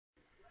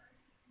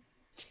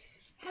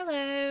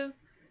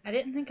I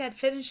didn't think I'd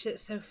finish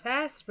it so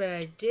fast, but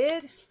I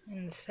did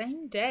in the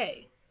same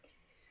day.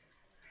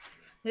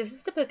 This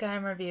is the book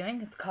I'm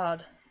reviewing. It's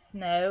called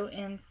Snow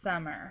in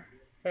Summer,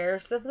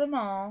 Fairest of Them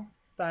All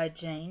by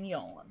Jane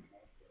Yolen.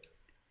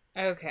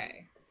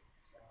 Okay,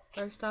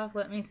 first off,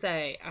 let me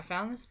say, I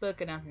found this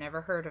book and I've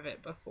never heard of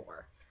it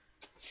before.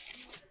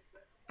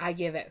 I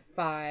give it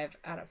 5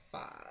 out of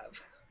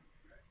 5.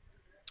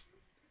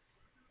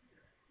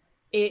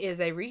 It is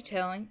a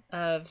retelling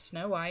of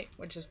Snow White,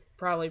 which is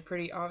probably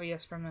pretty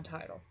obvious from the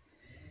title.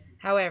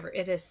 However,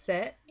 it is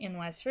set in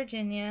West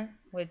Virginia,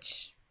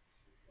 which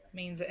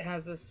means it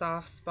has a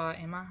soft spot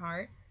in my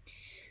heart.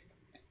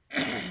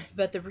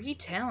 But the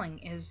retelling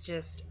is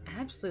just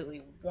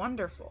absolutely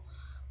wonderful.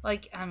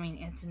 Like, I mean,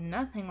 it's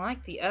nothing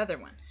like the other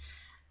one.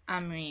 I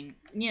mean,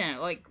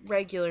 like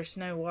regular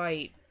Snow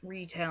White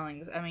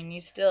retellings. I mean,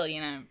 you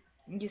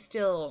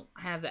still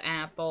have the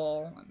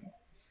apple and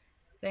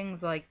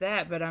things like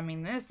that. But I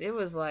mean, it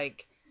was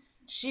like,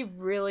 she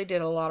really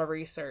did a lot of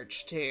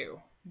research too.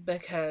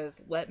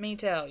 Because, let me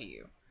tell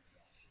you,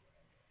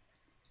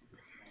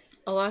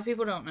 a lot of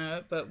people don't know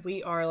it, but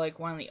we are like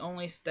one of the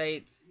only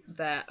states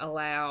that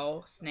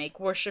allow snake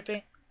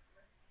worshiping.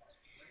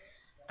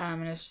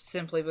 And it's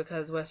simply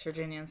because West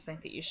Virginians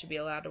think that you should be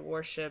allowed to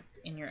worship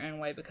in your own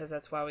way, because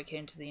that's why we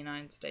came to the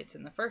United States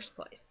in the first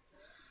place.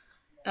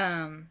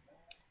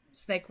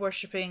 Snake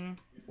worshiping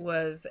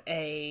was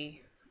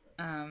a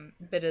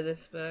bit of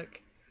this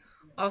book.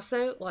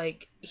 Also,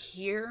 like,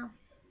 here,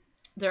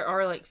 there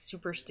are, like,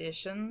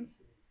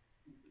 superstitions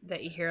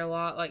that you hear a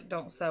lot, like,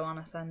 don't sew on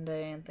a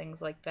Sunday and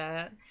things like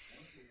that.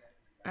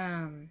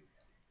 And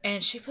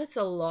she puts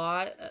a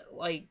lot,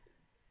 like,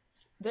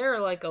 there's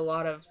a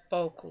lot of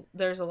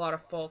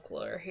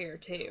folklore here,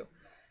 too.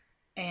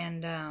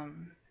 And,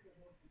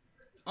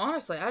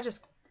 honestly, I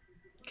just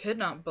could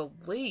not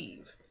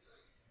believe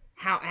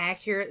how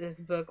accurate this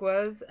book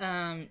was.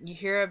 You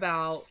hear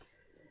about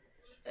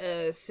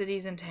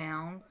cities and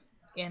towns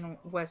in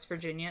West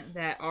Virginia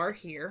that are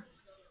here,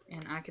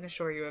 and I can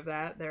assure you of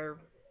that. They're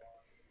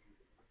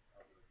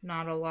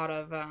not a lot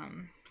of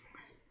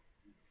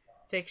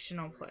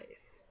fictional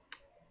place.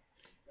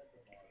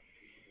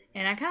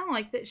 And I kind of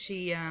like that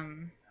she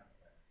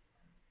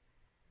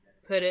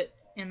put it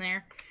in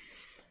there.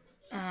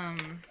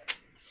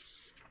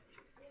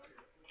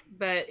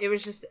 But it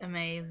was just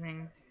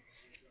amazing.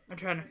 I'm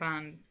trying to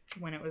find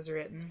when it was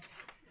written.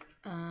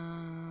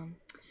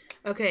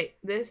 Okay,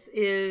 this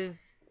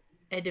is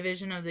a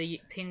division of the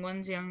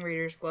Penguin's Young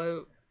Readers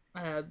group.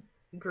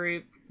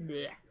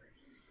 Bleh.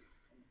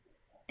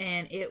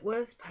 And it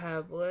was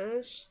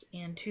published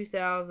in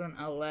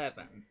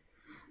 2011.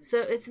 So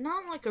it's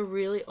not like a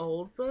really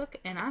old book,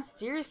 and I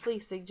seriously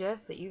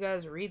suggest that you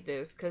guys read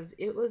this because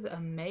it was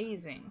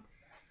amazing.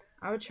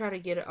 I would try to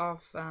get it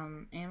off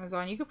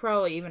Amazon. You could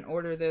probably even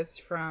order this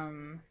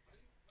from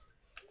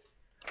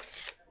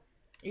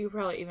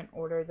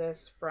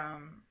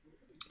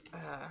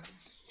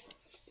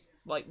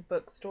like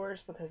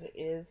bookstores, because it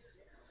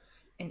is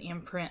an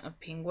imprint of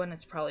Penguin.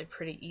 It's probably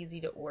pretty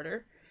easy to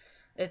order.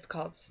 It's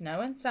called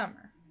Snow in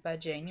Summer by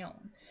Jane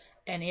Yolen,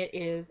 and it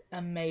is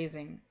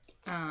amazing.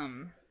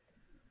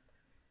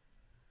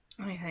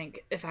 Let me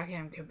think if I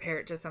can compare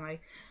it to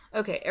somebody.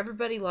 Okay,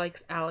 everybody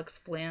likes Alex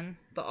Flynn,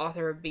 the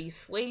author of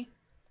Beastly.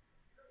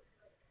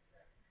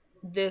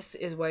 This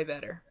is way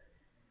better.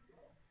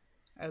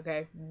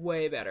 Okay,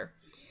 way better.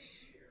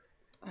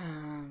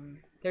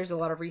 There's a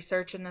lot of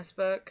research in this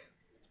book,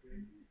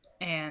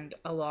 and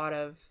a lot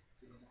of...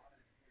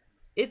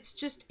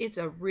 It's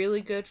a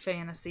really good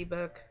fantasy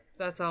book.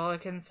 That's all I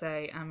can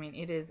say. I mean,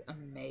 it is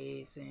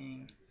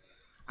amazing.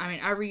 I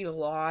mean, I read a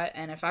lot,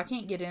 and if I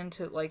can't get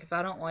into it, like, if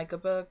I don't like a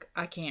book,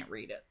 I can't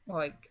read it.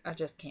 Like, I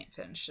just can't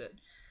finish it.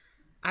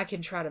 I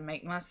can try to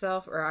make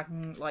myself, or I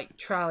can, like,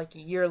 try, like, a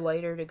year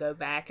later to go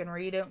back and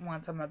read it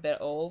once I'm a bit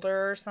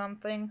older or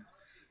something.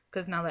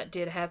 Because now that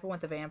did happen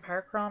with the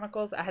Vampire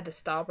Chronicles. I had to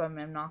stop by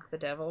Memnock the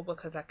Devil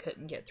because I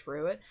couldn't get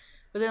through it.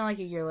 But then, like,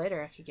 a year later,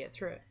 I could get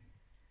through it.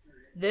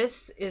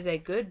 This is a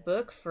good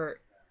book for...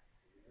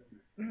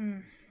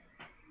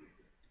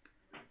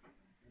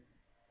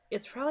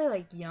 It's probably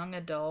like young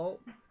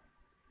adult.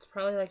 It's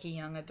probably like a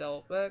young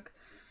adult book,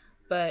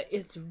 but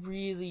it's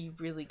really,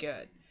 really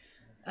good.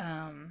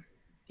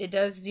 It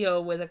does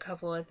deal with a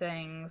couple of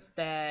things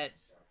that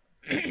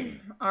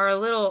are a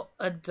little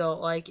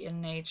adult-like in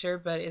nature,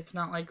 but it's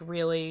not like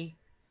really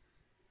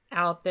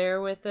out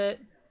there with it.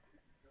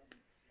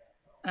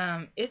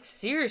 It's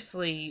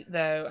seriously,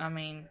 though, I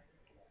mean,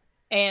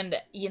 and,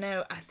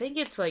 I think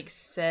it's like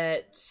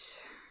set...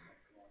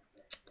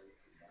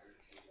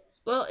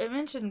 Well, it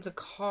mentions a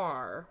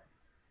car.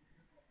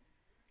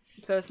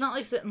 So it's not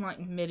like set in like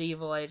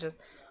medieval ages.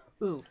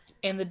 Ooh,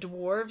 and the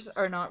dwarves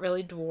are not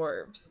really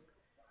dwarves.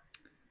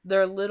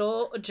 They're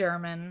little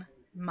German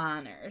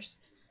miners.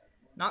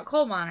 Not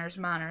coal miners,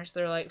 miners.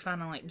 They're like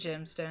finding like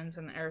gemstones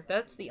in the earth.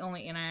 That's the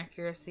only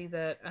inaccuracy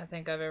that I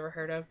think I've ever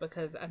heard of,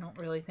 because I don't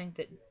really think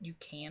that you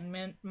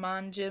can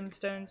mine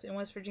gemstones in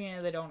West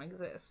Virginia. They don't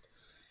exist.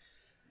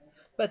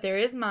 But there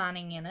is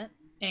mining in it,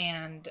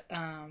 and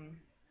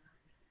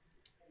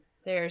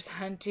There's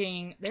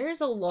hunting.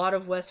 There's a lot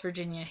of West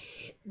Virginia,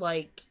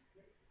 like,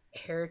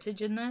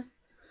 heritage in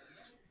this.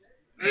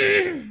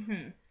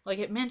 Like,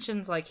 it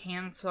mentions, like,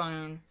 hand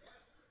sewn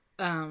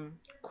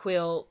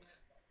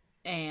quilts,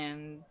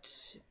 and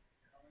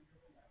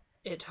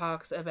it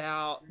talks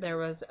about, there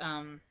was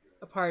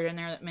a part in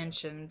there that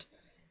mentioned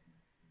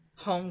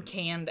home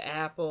canned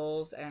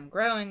apples and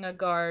growing a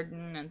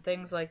garden and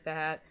things like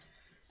that.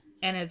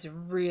 And it's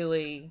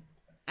really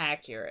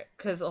accurate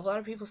because a lot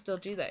of people still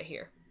do that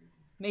here.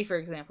 Me, for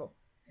example,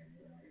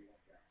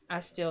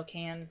 I still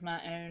can my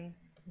own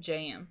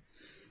jam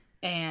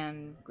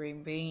and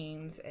green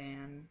beans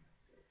and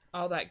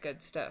all that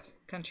good stuff.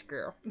 Country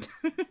girl.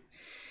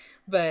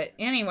 But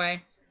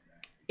anyway,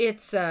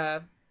 it's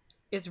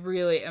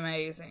really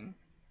amazing.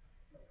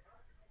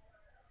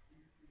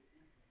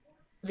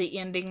 The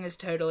ending is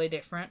totally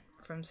different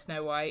from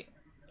Snow White,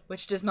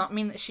 which does not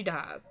mean that she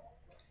dies.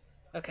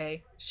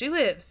 Okay, she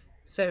lives.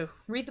 So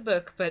read the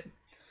book, but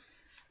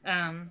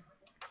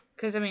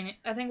because I mean,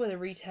 I think with a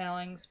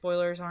retelling,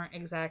 spoilers aren't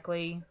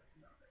exactly,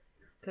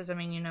 because I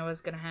mean, you know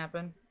what's gonna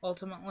happen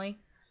ultimately.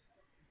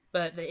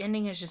 But the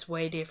ending is just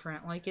way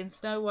different. Like in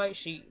Snow White,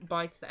 she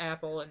bites the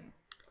apple and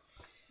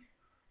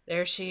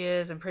there she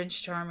is, and Prince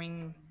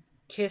Charming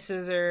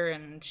kisses her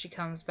and she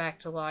comes back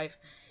to life.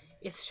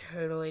 It's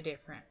totally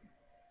different.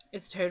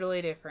 It's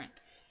totally different.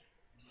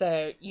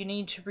 So you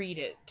need to read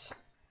it.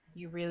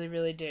 You really,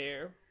 really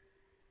do.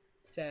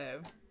 So,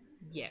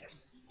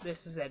 yes,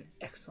 this is an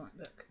excellent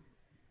book.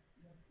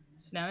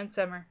 Snow and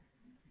Summer.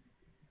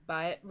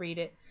 Buy it, read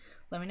it.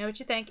 Let me know what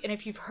you think. And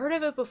if you've heard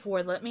of it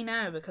before, let me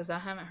know because I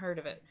haven't heard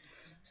of it.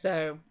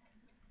 So,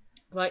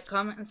 like,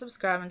 comment, and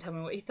subscribe and tell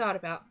me what you thought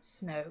about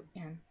Snow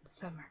and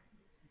Summer.